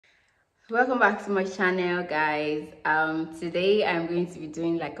Welcome back to my channel, guys. Today I'm going to be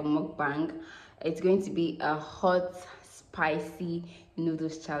doing like a mukbang. It's going to be a hot spicy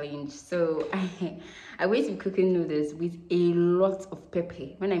noodles challenge. So I'm going to be cooking noodles with a lot of pepper.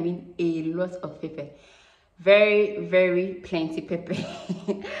 When I mean a lot of pepper, very plenty pepper.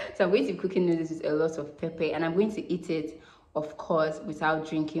 So I'm going to be cooking noodles with a lot of pepper, and I'm going to eat it, of course, without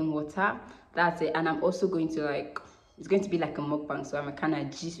drinking water. That's it. And I'm also going to it's going to be like a mukbang, so I'm kind of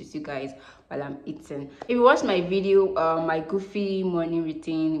gist with you guys while I'm eating. If you watch my video, my goofy morning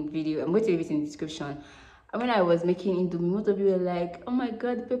routine video, I'm going to leave it in the description. And when I was making indomie, most of you were like, oh my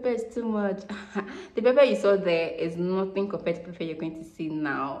god, the pepper is too much. The pepper you saw there is nothing compared to the pepper you're going to see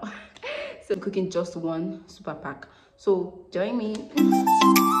now. So I'm cooking just one super pack, so join me.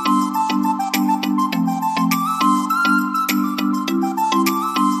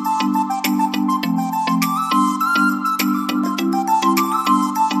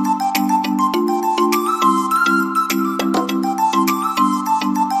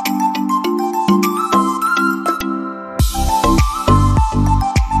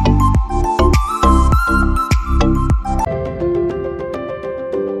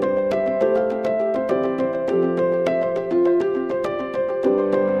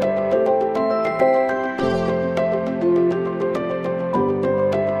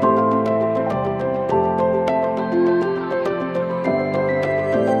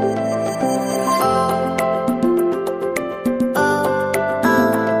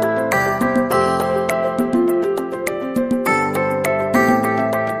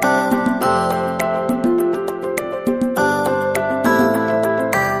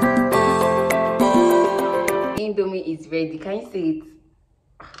 Indomie is ready. Can you see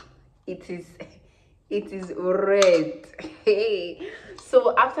it? It is red. Hey,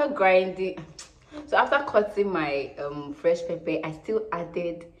 so after cutting my fresh pepper, I still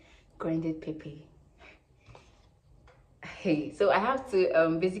added grinded pepper. Hey, so I have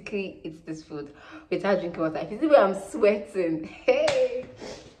to basically eat this food without drinking water. If you see where I'm sweating, hey.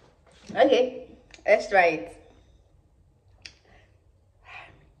 Okay, let's try it.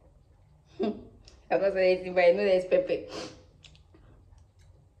 I'm not saying anything, but I know there's pepper.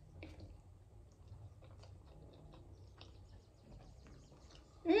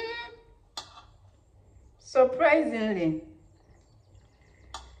 Surprisingly,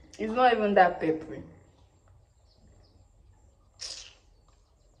 it's not even that peppery.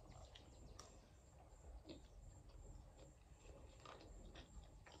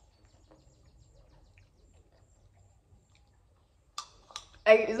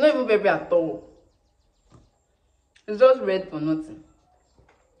 Like, it's not even peppery at all. It's just red for nothing.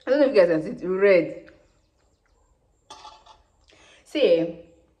 I don't know if you guys can see it. Red. See,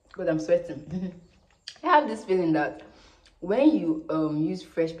 God, I'm sweating. I have this feeling that when you use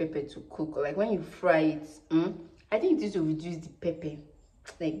fresh pepper to cook, or like when you fry it, I think this will reduce the pepper,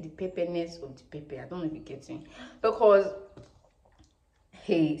 like the pepperness of the pepper. I don't know if you're getting, because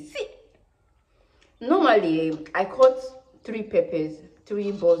hey, see, normally I cut 3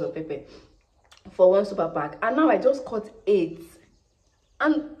 balls of pepper for one super pack, and now I just cut 8,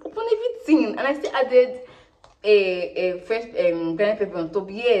 and upon everything, and I still added a fresh ground pepper on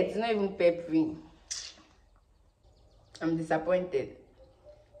top. Yeah, it's not even peppery. I'm disappointed.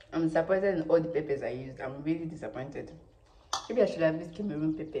 I'm disappointed in all the peppers I used. I'm really disappointed. Maybe I should have used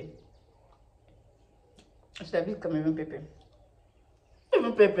Cameroon pepper. I should have used Cameroon pepper. Not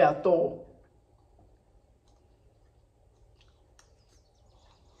even pepper at all.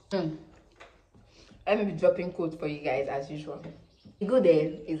 Let me be dropping quotes for you guys as usual. The good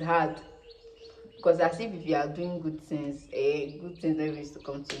there is hard, because as if you are doing good things, good things never used to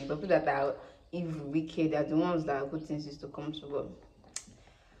come to you. But people that are evil, wicked, are the ones that good things used to come to. But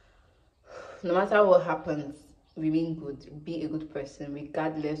no matter what happens, remain good. Be a good person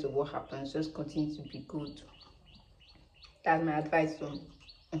regardless of what happens. Just continue to be good. That's my advice. So,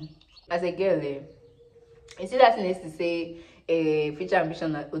 as a girl, you see that thing is to say, future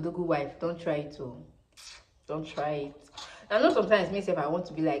ambition, Odogu wife. Don't try it. Don't try it. I know sometimes myself, I want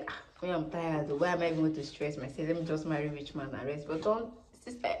to be like, when I'm tired, why am I even going to stress myself? Let me just marry a rich man and rest. But don't,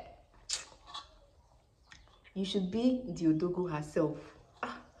 sister. You should be the Odogu herself.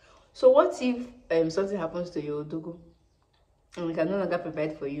 So what if something happens to your Odogu and we can no longer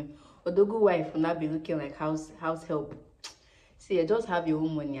provide for you? Odogu wife will not be looking like house help. See, just have your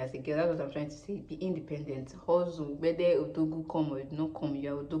own money as a girl. That's what I'm trying to say. Be independent. Hustle. Whether Odogu come or it not come,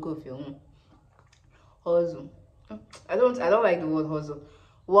 you are Odogu of your own. Hustle. I don't like the word hustle.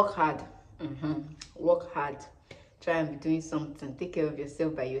 Work hard. Work hard. Try and be doing something. Take care of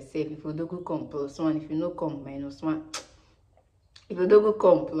yourself by yourself. If Odogu come, +1. If you no come, -1. If you don't go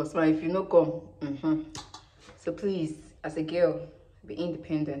come, plus one. If you no come, so please, as a girl, be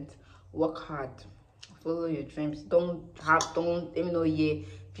independent, work hard, follow your dreams. Don't let me know your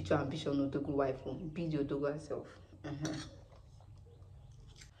future ambition no dogo wife. Be your dogo self.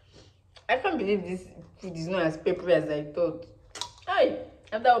 I can't believe this food is not as peppery as I thought. Hi,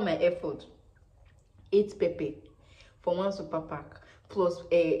 after all my effort, 8 pepper for one super pack plus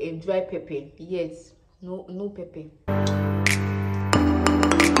a dry pepper. Yes, no pepper.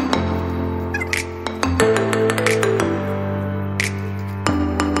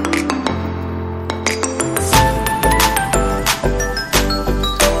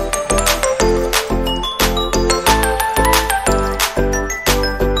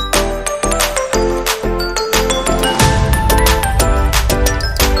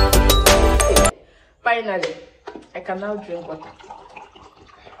 Finally, I can now drink water.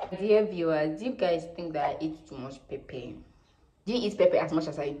 Dear viewers, do you guys think that I eat too much pepper? Do you eat pepper as much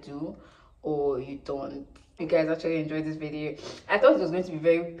as I do, or you don't? You guys actually enjoyed this video. I thought it was going to be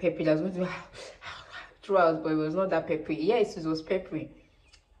very peppery. I was going to throughout, but it was not that peppery. Yes, it was peppery.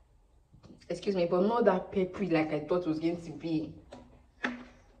 Excuse me, but not that peppery like I thought it was going to be.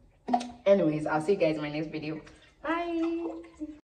 Anyways, I'll see you guys in my next video. Bye.